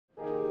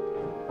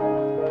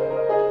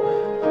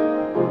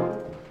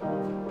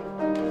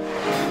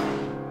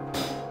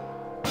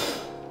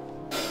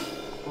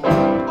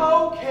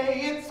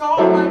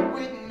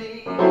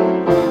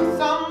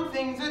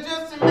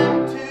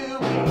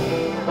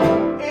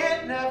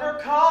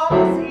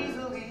comes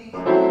easily.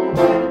 When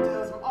it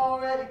does, I'm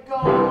already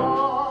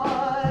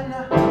gone.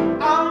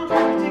 I'm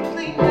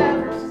practically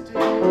never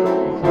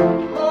still,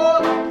 more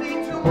likely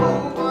to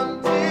move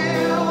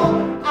until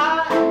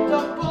I end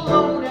up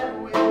alone at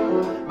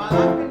will. My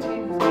life